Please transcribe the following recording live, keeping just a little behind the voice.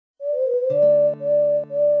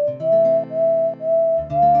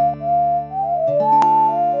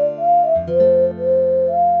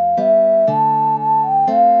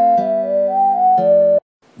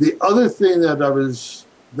other thing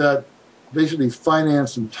that basically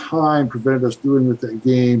finance and time prevented us doing with that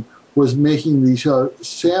game was making the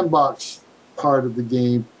sandbox part of the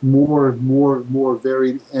game more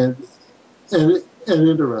varied and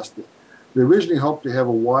interesting. They originally hoped to have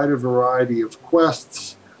a wider variety of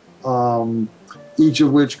quests, each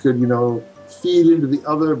of which could, feed into the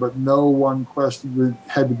other, but no one quest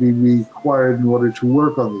had to be required in order to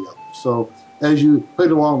work on the other. So as you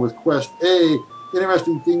played along with quest A,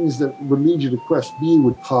 interesting things that would lead you to quest B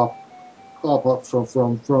would pop up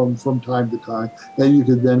from time to time, and you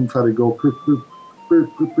could then try to go pursue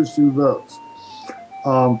those.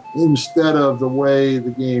 Instead of the way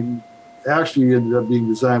the game actually ended up being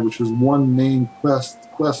designed, which was one main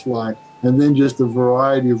quest line, and then just a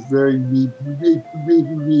variety of very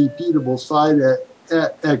repeatable side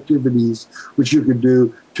activities which you could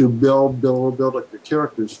do to build up the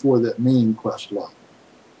characters for that main quest line.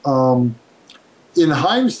 In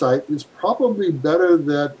hindsight, it's probably better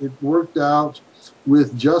that it worked out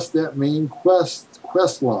with just that main quest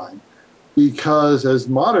line, because as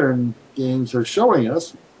modern games are showing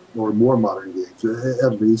us, or more modern games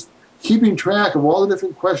at least, keeping track of all the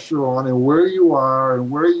different quests you're on and where you are and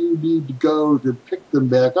where you need to go to pick them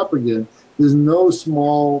back up again is no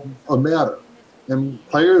small matter. And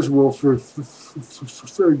players will forget,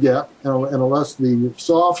 unless the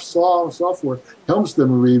software helps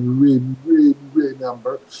them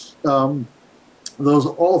remember. Those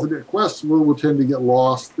alternate quests will tend to get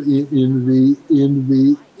lost in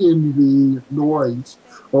the noise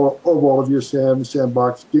of all of your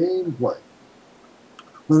sandbox gameplay.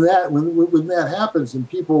 When that happens and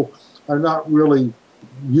people are not really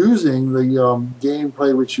using the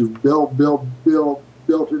gameplay which you've built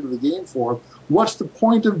into the game for, what's the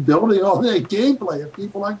point of building all that gameplay if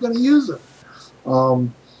people aren't going to use it?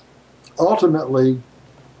 Ultimately,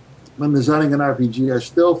 when designing an RPG, I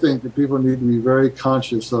still think that people need to be very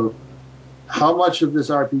conscious of how much of this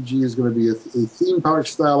RPG is going to be a theme park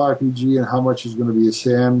style RPG and how much is going to be a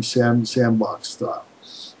sandbox style.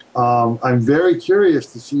 I'm very curious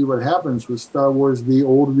to see what happens with Star Wars: The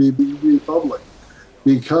Old Republic,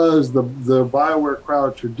 because the BioWare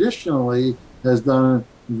crowd traditionally has done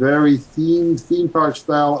very theme park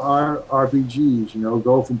style RPGs.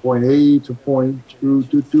 Go from point A to point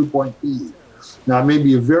to point B. Now, it may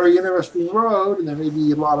be a very interesting road, and there may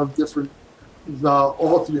be a lot of different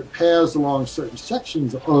alternate paths along certain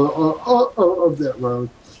sections of that road,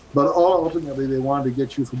 but ultimately they wanted to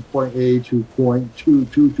get you from point A to point to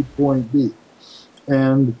point B.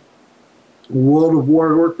 And World of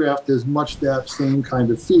Warcraft has much that same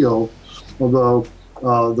kind of feel, although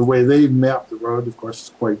the way they've mapped the road, of course,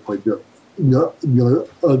 is quite different.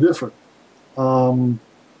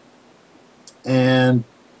 And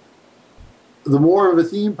the more of a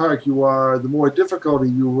theme park you are, the more difficulty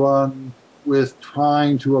you run with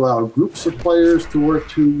trying to allow groups of players to work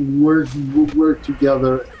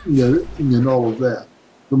together, and all of that.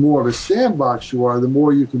 The more of a sandbox you are, the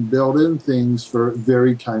more you can build in things for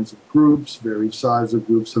varied kinds of groups, varied sizes of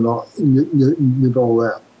groups, and all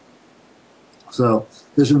that. So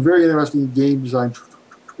there's some very interesting game design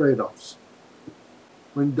trade-offs.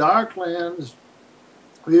 When Darklands,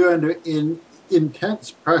 we were under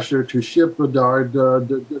intense pressure to ship the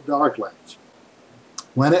Darklands.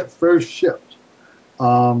 When it first shipped,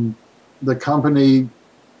 the company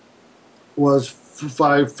was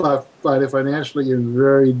financially in a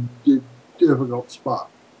very difficult spot.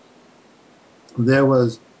 There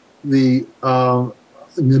was the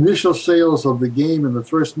initial sales of the game in the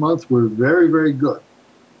first month were very, very good.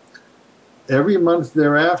 Every month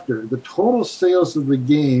thereafter, the total sales of the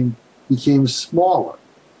game became smaller.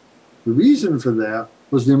 The reason for that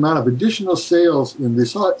was the amount of additional sales in the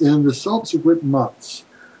subsequent months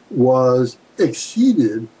was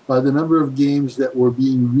exceeded by the number of games that were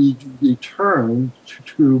being returned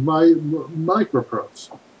to micropros.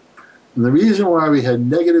 And the reason why we had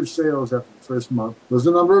negative sales after the first month was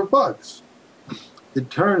the number of bugs. It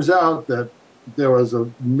turns out that there was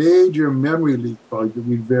a major memory leak bug that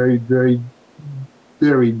we very deep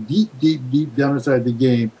down inside the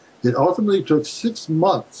game. It ultimately took 6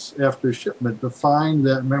 months after shipment to find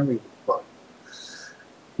that memory leak bug.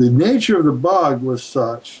 The nature of the bug was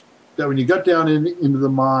such that when you got down into the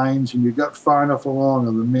mines and you got far enough along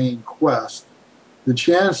on the main quest, the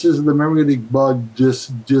chances of the memory leak bug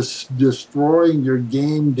just destroying your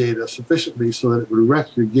game data sufficiently so that it would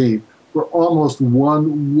wreck your game were almost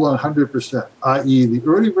 100%, i.e. the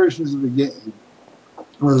early versions of the game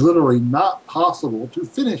was literally not possible to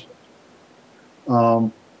finish it.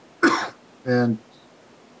 And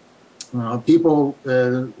people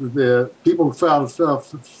found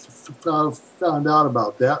out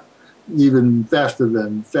about that. even faster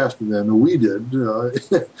than we did,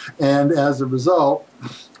 and as a result,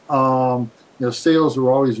 sales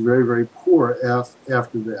were always very, very poor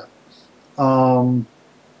after that. Um,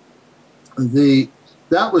 the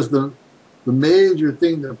that was the major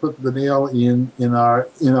thing that put the nail in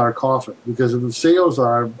our coffin, because if the sales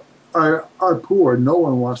are poor, no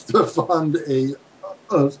one wants to fund a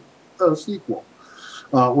sequel.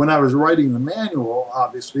 When I was writing the manual,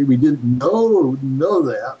 obviously we didn't know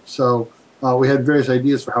that, so we had various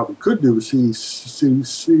ideas for how we could do sequels,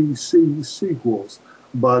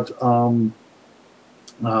 but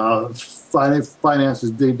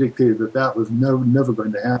finances dictated that was never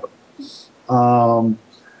going to happen.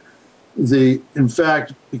 In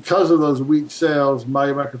fact, because of those weak sales,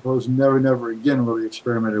 Mighty Microprose never again really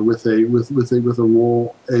experimented with a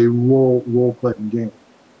role playing game.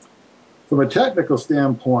 From a technical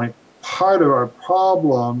standpoint, part of our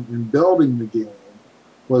problem in building the game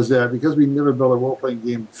was that because we never built a role-playing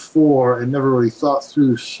game before and never really thought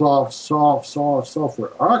through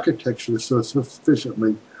software architecture so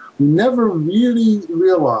sufficiently, we never really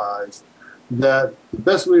realized that the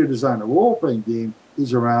best way to design a role-playing game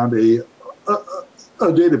is around a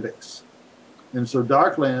database. And so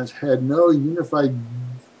Darklands had no unified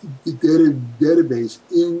database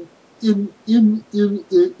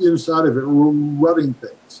inside of it running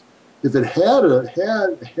things. If it had a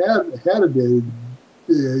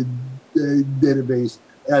database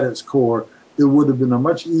at its core, it would have been a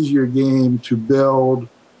much easier game to build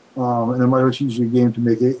and a much easier game to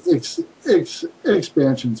make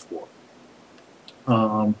expansions for.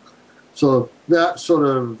 So that sort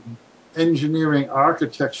of engineering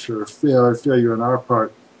architecture failure on our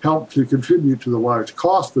part helped to contribute to the large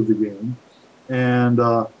cost of the game, and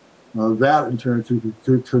that in turn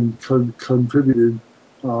contributed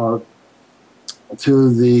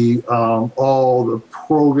to the all the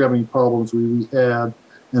programming problems we had,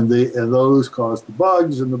 and those caused the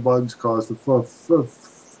bugs, and the bugs caused the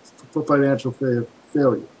financial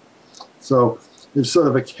failure. So it's sort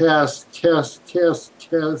of a cascading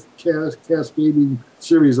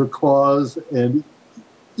series of cause and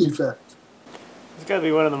effect. It's got to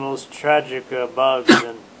be one of the most tragic bugs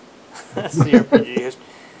in CRPG.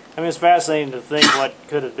 I mean, it's fascinating to think what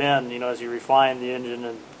could have been, as you refine the engine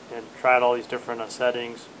and tried all these different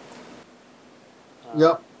settings.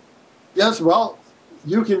 Yep. Yes. Well,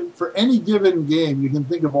 you can, for any given game, you can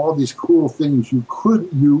think of all these cool things you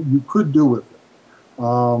could do with it.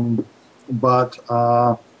 But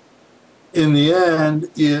in the end,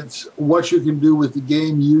 it's what you can do with the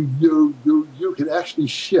game you can actually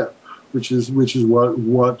ship, which is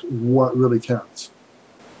what really counts.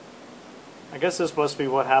 I guess this must be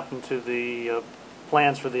what happened to the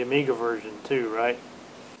plans for the Amiga version too, right?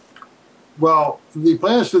 Well, the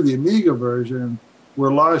plans for the Amiga version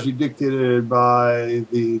were largely dictated by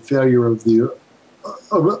the failure of the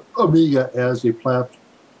Amiga as a platform.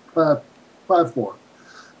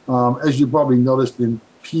 As you probably noticed in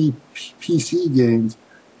PC games,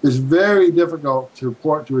 it's very difficult to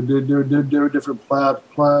port to a different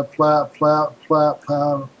platform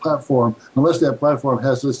unless that platform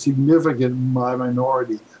has a significant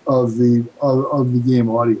minority of the game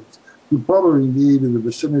audience. You probably need in the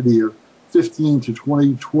vicinity of 15 to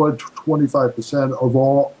 25% of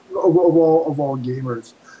all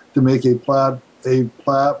gamers to make a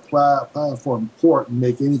platform port and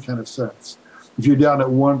make any kind of sense. If you're down at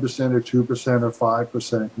 1% or 2% or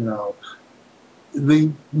 5%,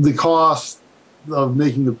 the cost of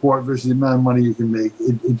making the port versus the amount of money you can make,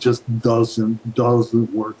 it just doesn't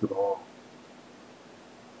work at all.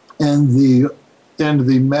 And the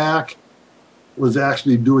Mac was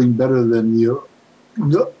actually doing better than the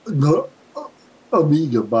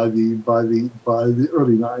Amiga by the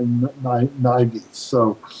early 90s.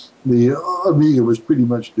 So the Amiga was pretty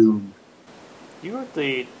much doomed. You wrote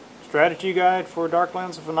the strategy guide for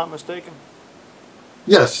Darklands, if I'm not mistaken.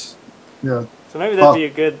 Yes. Yeah. So maybe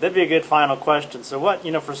that'd be a good final question. So what,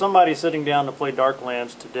 for somebody sitting down to play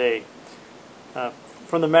Darklands today,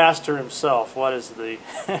 from the master himself, what are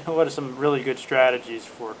some really good strategies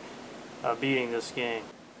for beating this game?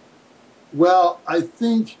 Well, I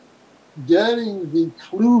think getting the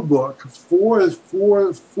clue book for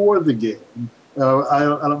the game. I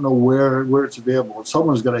don't know where it's available.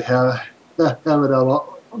 Someone's going to have it out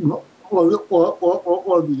on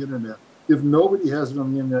the internet. If nobody has it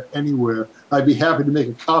on the internet anywhere, I'd be happy to make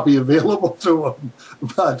a copy available to them.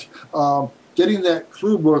 But getting that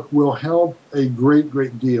clue book will help a great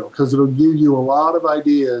deal, because it'll give you a lot of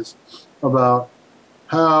ideas about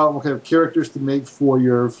what kind of characters to make for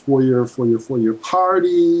your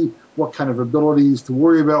party, what kind of abilities to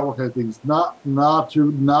worry about, what kind of things not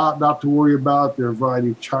to worry about. There are a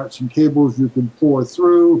variety of charts and tables you can pour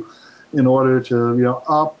through in order to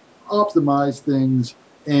optimize things,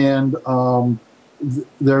 and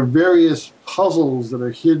there are various puzzles that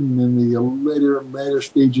are hidden in the later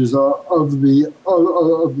stages of the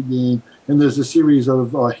game. And there's a series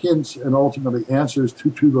of hints and ultimately answers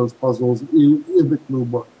to those puzzles in the clue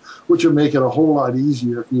book, which will make it a whole lot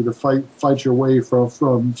easier for you to fight your way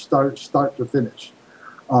from start to finish.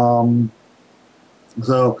 So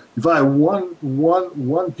if I had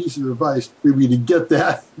one piece of advice, it would be to get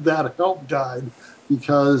that help guide,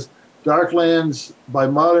 because Darklands, by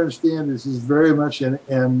modern standards, is very much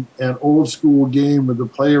an old school game where the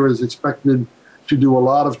player is expected to do a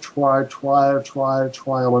lot of trial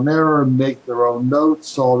and error, make their own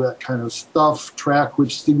notes, all that kind of stuff, track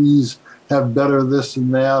which cities have better this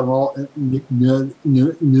and that,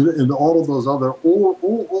 and all of those other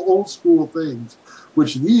old school things,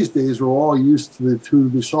 which these days we're all used to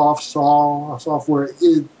the software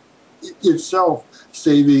itself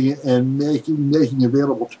saving and making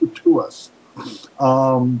available to us.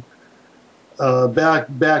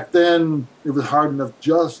 Back then, it was hard enough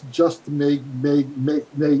just to make the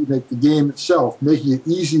game itself. Making it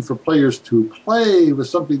easy for players to play was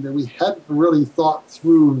something that we hadn't really thought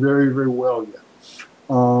through very well yet.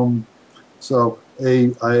 So a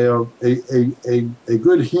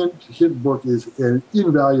good hint book is an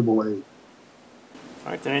invaluable aid.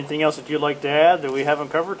 All right. Then anything else that you'd like to add that we haven't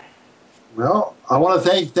covered? Well, I want to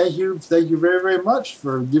thank you very much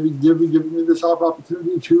for giving me this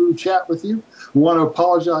opportunity to chat with you. I want to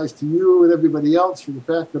apologize to you and everybody else for the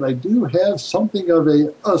fact that I do have something of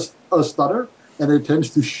a stutter, and it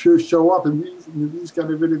tends to show up in these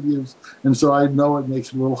kind of interviews, and so I know it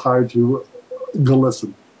makes it a little hard to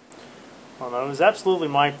listen. Well, no, it was absolutely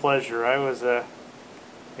my pleasure. I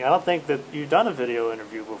don't think that you've done a video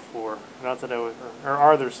interview before. Not that or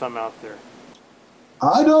are there some out there?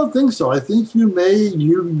 I don't think so. I think you may be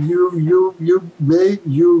the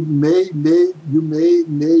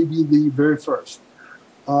very first.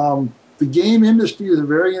 The game industry is a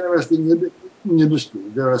very interesting industry.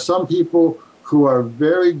 There are some people who are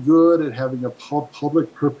very good at having a public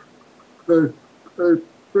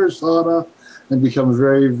persona and become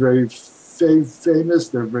very famous.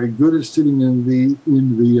 They're very good at sitting in the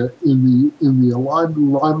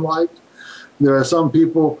limelight. There are some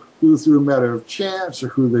people who, through a matter of chance or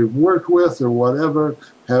who they've worked with or whatever,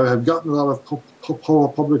 have gotten a lot of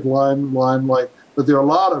public limelight. But there are a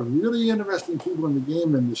lot of really interesting people in the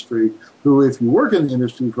game industry who, if you work in the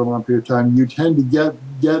industry for a long period of time, you tend to get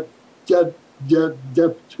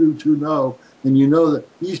to know, and you know that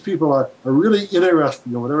these people are really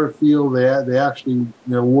interesting in whatever field they actually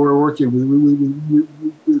were working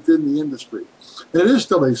within the industry. And it is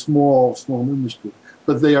still a small industry,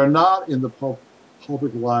 but they are not in the public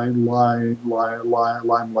limelight.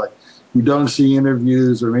 You don't see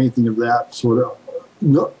interviews or anything of that sort of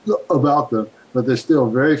about them, but they're still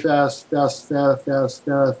very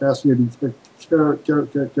fascinating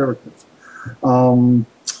characters. I'm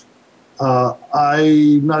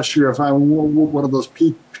not sure if I'm one of those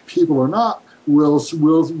people or not. We'll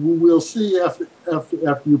see after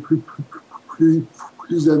you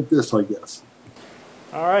present this, I guess.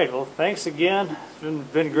 All right. Well, thanks again.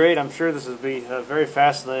 It's been great. I'm sure this will be very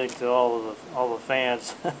fascinating to all the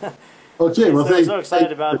fans. Okay. Well, I'm so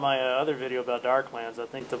excited about my other video about Darklands. I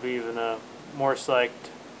think they'll be even more psyched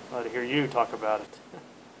to hear you talk about it.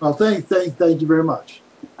 Well, thank you very much.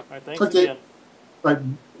 All right. Thanks again. All right.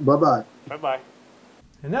 Bye-bye. Bye-bye.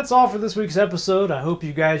 And that's all for this week's episode. I hope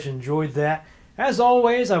you guys enjoyed that. As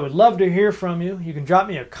always, I would love to hear from you. You can drop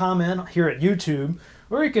me a comment here at YouTube,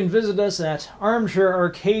 or you can visit us at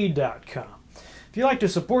armchairarcade.com. If you'd like to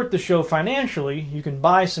support the show financially, you can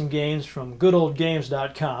buy some games from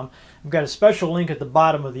goodoldgames.com. I've got a special link at the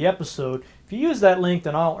bottom of the episode. If you use that link,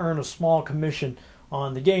 then I'll earn a small commission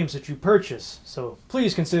on the games that you purchase. So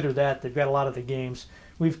please consider that. They've got a lot of the games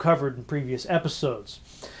we've covered in previous episodes.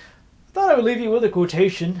 I thought I would leave you with a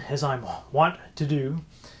quotation, as I'm wont to do.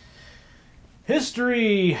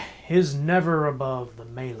 History is never above the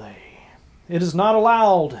melee. It is not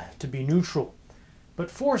allowed to be neutral,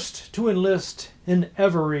 but forced to enlist in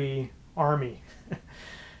every army.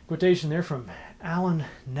 Quotation there from Alan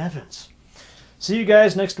Nevins. See you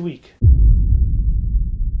guys next week.